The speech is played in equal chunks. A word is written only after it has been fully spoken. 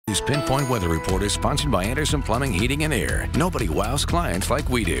10News Pinpoint Weather Report is sponsored by Anderson Plumbing, Heating and Air. Nobody wows clients like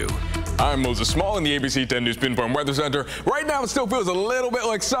we do. I'm Moses Small in the ABC 10 News Pinpoint Weather Center. Right now, it still feels a little bit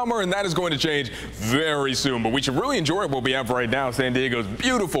like summer, and that is going to change very soon. But we should really enjoy what we have right now. San Diego's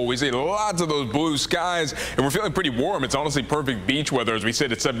beautiful. We see lots of those blue skies, and we're feeling pretty warm. It's honestly perfect beach weather as we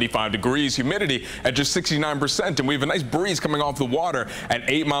sit at 75 degrees, humidity at just 69%, and we have a nice breeze coming off the water at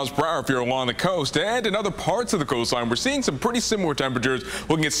 8 miles per hour if you're along the coast. And in other parts of the coastline, we're seeing some pretty similar temperatures,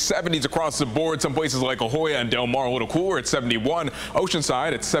 looking at 70s across the board. Some places like La Jolla and Del Mar a little cooler at 71,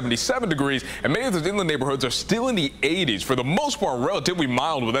 Oceanside at 77 degrees, and many of those inland neighborhoods are still in the 80s. For the most part, relatively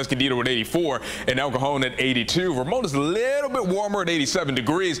mild with Escondido at 84 and El Cajon at 82. Vermont is a little bit warmer at 87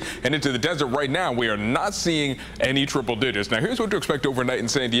 degrees, and into the desert right now, we are not seeing any triple digits. Now, here's what to expect overnight in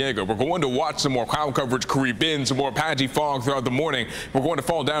San Diego. We're going to watch some more cloud coverage creep in, some more patchy fog throughout the morning. We're going to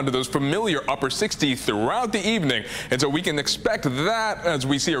fall down to those familiar upper 60s throughout the evening, and so we can expect that as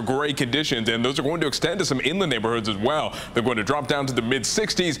we see our gray conditions, and those are going to extend to some inland neighborhoods as well. They're going to drop down to the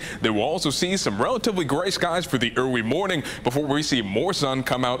mid-60s. They will also see some relatively gray skies for the early morning before we see more sun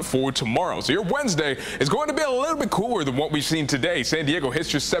come out for tomorrow. So your Wednesday is going to be a little bit cooler than what we've seen today. San Diego hits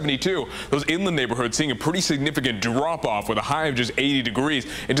just 72. Those inland neighborhoods seeing a pretty significant drop off with a high of just 80 degrees.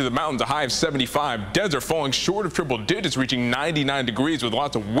 Into the mountains, a high of 75. Desert falling short of triple digits, reaching 99 degrees with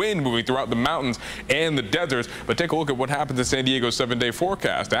lots of wind moving throughout the mountains and the deserts. But take a look at what happens in San Diego's 7-day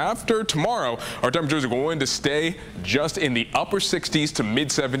forecast. After tomorrow, our temperatures are going to stay just in the upper 60s to mid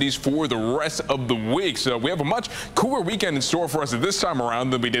 70s for the rest of the week. So we have a much cooler weekend in store for us this time around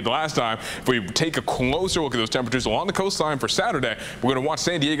than we did last time. If we take a closer look at those temperatures along the coastline for Saturday, we're going to watch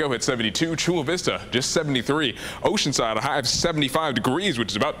San Diego at 72, Chula Vista just 73, Oceanside a high of 75 degrees,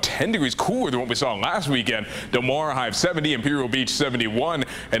 which is about 10 degrees cooler than what we saw last weekend. Del Mar a high of 70, Imperial Beach 71,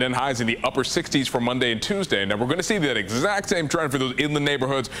 and then highs in the upper 60s for Monday and Tuesday. Now we're going to see that exact same trend for those inland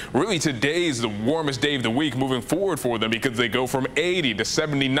neighborhoods. Really, today's the warmest day of the week moving forward for them because they go from 80 to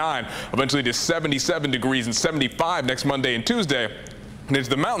 79, eventually to 77 degrees and 75 next Monday and Tuesday. And into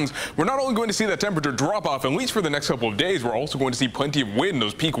the mountains, we're not only going to see that temperature drop off, at least for the next couple of days, we're also going to see plenty of wind,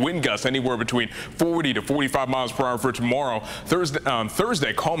 those peak wind gusts anywhere between 40 to 45 miles per hour for tomorrow.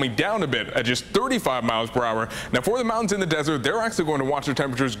 Thursday calming down a bit at just 35 miles per hour. Now for the mountains in the desert, they're actually going to watch their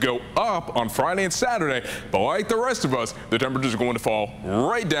temperatures go up on Friday and Saturday. But like the rest of us, the temperatures are going to fall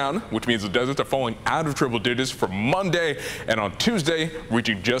right down, which means the deserts are falling out of triple digits for Monday, and on Tuesday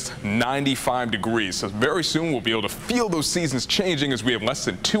reaching just 95 degrees. So very soon we'll be able to feel those seasons changing as we have less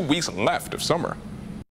than 2 weeks left of summer.